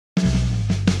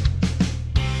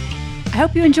I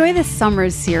hope you enjoy this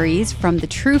summer's series from the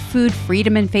True Food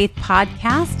Freedom and Faith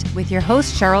podcast with your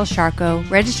host, Cheryl Sharko,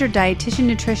 registered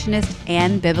dietitian, nutritionist,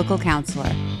 and biblical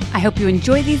counselor. I hope you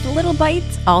enjoy these little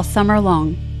bites all summer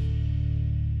long.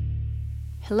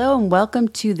 Hello and welcome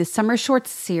to the Summer Shorts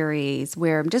series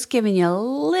where I'm just giving you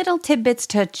little tidbits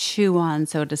to chew on,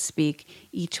 so to speak,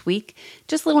 each week.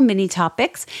 Just little mini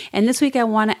topics. And this week I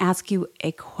want to ask you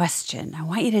a question. I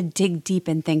want you to dig deep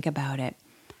and think about it.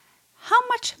 How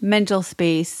much mental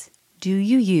space do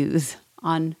you use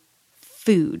on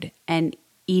food and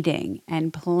eating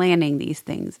and planning these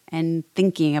things and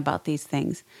thinking about these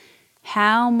things?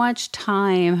 How much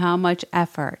time, how much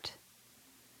effort?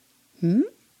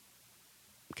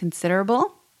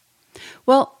 Considerable?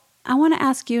 Well, I want to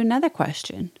ask you another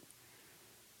question.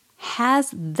 Has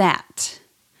that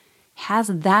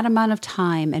amount of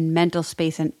time and mental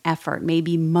space and effort,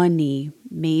 maybe money,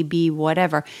 maybe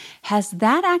whatever, has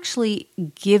that actually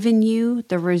given you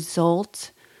the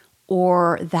result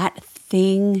or that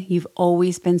thing you've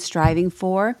always been striving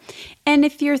for? And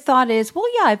if your thought is, well,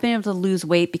 yeah, I've been able to lose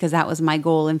weight because that was my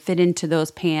goal and fit into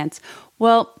those pants.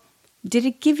 Well, did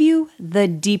it give you the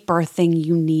deeper thing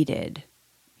you needed?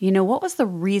 You know, what was the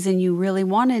reason you really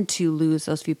wanted to lose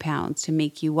those few pounds? To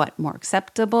make you more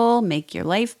acceptable, make your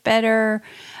life better,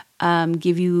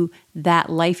 give you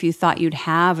that life you thought you'd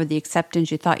have, or the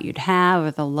acceptance you thought you'd have, or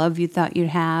the love you thought you'd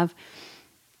have?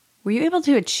 Were you able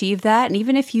to achieve that? And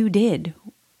even if you did,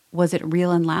 was it real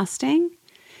and lasting?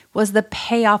 Was the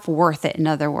payoff worth it, in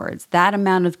other words? That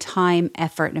amount of time,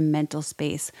 effort, and mental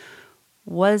space,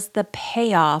 was the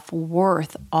payoff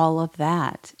worth all of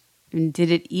that? And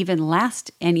did it even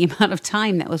last any amount of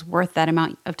time that was worth that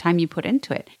amount of time you put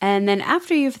into it? And then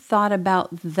after you've thought about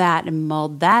that and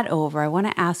mulled that over, I want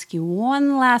to ask you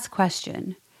one last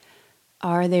question.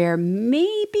 Are there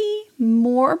maybe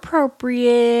more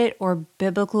appropriate or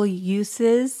biblical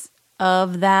uses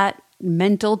of that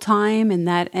mental time and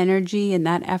that energy and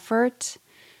that effort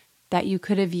that you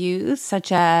could have used, such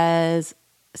as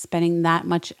spending that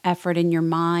much effort in your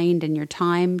mind and your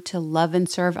time to love and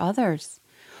serve others?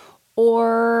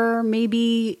 Or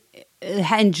maybe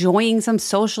enjoying some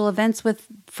social events with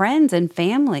friends and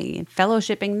family and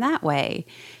fellowshipping that way.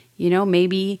 You know,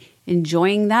 maybe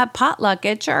enjoying that potluck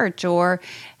at church, or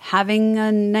having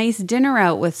a nice dinner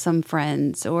out with some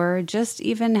friends, or just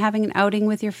even having an outing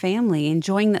with your family,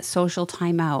 enjoying that social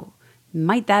time out.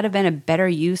 Might that have been a better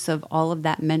use of all of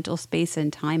that mental space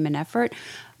and time and effort?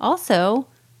 Also,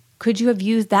 could you have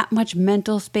used that much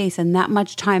mental space and that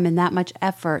much time and that much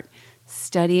effort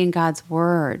studying God's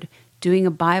Word, doing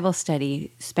a Bible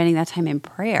study, spending that time in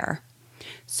prayer?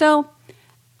 So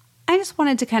I just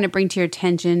wanted to kind of bring to your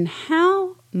attention,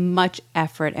 how much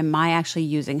effort am I actually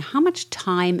using? How much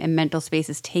time and mental space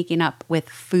is taken up with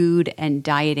food and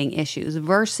dieting issues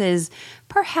versus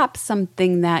perhaps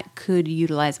something that could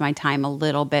utilize my time a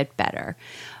little bit better?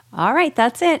 All right,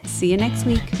 that's it. See you next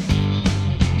week.